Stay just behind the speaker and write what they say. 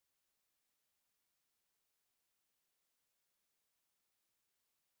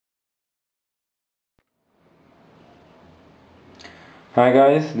Hi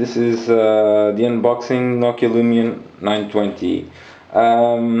guys, this is the unboxing Nokia Lumia 920.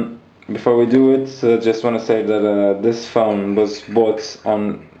 Before we do it, just want to say that this phone was bought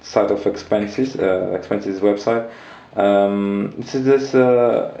on site of expansys, expansys website.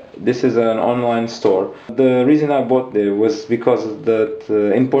 This is an online store. The reason I bought there was because that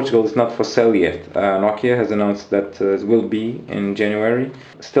in Portugal it's not for sale yet. Nokia has announced that it will be in January.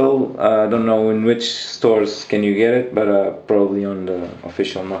 Still, I don't know in which stores can you get it, but probably on the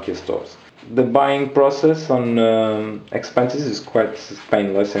official Nokia stores. The buying process on expenses is quite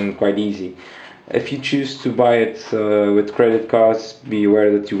painless and quite easy. If you choose to buy it with credit cards, be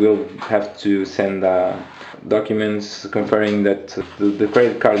aware that you will have to send documents confirming that the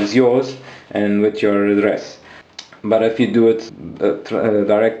credit card is yours and with your address. But if you do it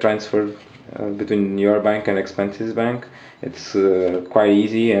direct transfer between your bank and expenses bank, it's quite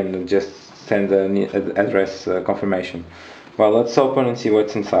easy, and just send an address confirmation. Well, let's open and see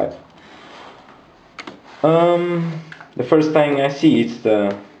what's inside. The first thing I see is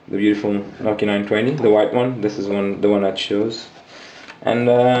the beautiful Nokia 920, the white one. This is the one I chose. And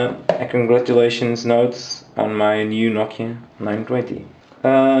a congratulations notes on my new Nokia 920.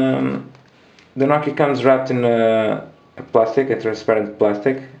 The Nokia comes wrapped in a transparent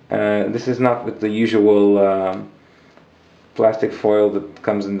plastic. This is not with the usual plastic foil that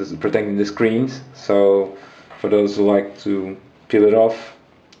comes in protecting the screens. So for those who like to peel it off,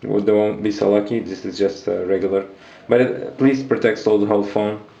 well, they won't be so lucky. This is just regular, but it at least protects the whole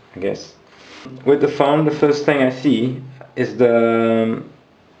phone, I guess. With the phone, the first thing I see is the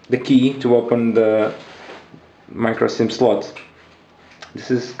key to open the micro SIM slot.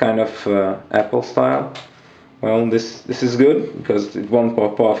 This is kind of Apple style. Well, this is good because it won't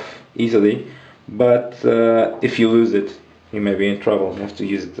pop off easily, but if you lose it, you may be in trouble. You have to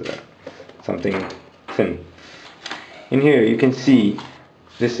use something thin. In here you can see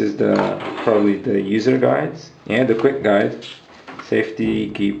this is probably the user guides, the quick guide, safety,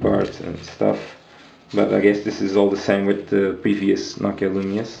 key parts and stuff. But I guess this is all the same with the previous Nokia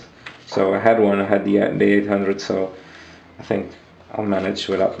Lumias. So I had the 800, so I think I'll manage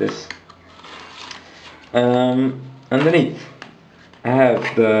without this. Underneath I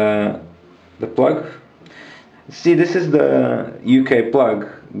have the plug. See, this is the UK plug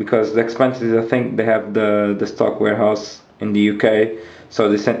because the expenses, I think they have the stock warehouse in the UK, so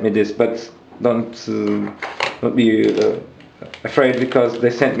they sent me this. But don't be afraid, because they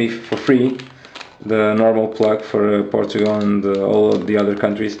sent me for free the normal plug for Portugal and all of the other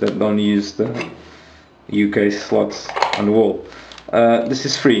countries that don't use the UK slots on the wall. This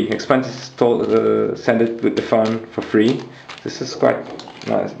is free. Expenses send it with the phone for free. This is quite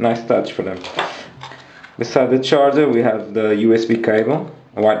nice touch for them. Beside the charger we have the USB cable,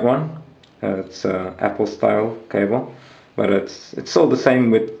 a white one. It's Apple style cable, but it's all the same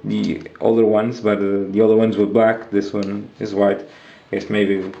with the older ones, but the older ones were black, this one is white. I guess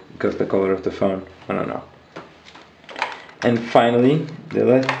maybe because the color of the phone, I don't know. And finally,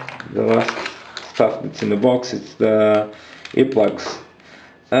 the last stuff that's in the box, it's the earplugs.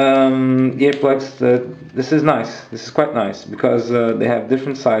 This is nice. This is quite nice because they have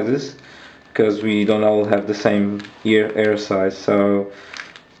different sizes, because we don't all have the same ear size. So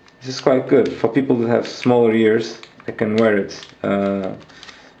this is quite good for people that have smaller ears. They can wear it.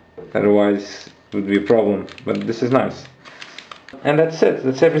 Otherwise, it would be a problem. But this is nice. And that's it.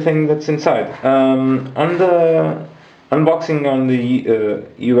 That's everything that's inside. On the unboxing on the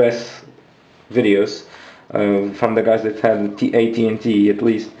US videos from the guys that had AT&T, at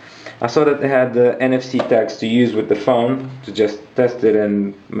least, I saw that they had the NFC tags to use with the phone to just test it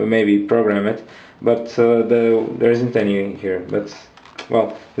and maybe program it, but there isn't any here. But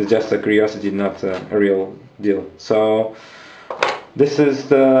well, it's just a curiosity, not a real deal. So this is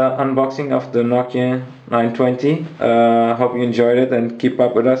the unboxing of the Nokia 920. Hope you enjoyed it, and keep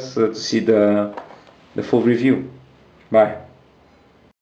up with us to see the full review. Bye.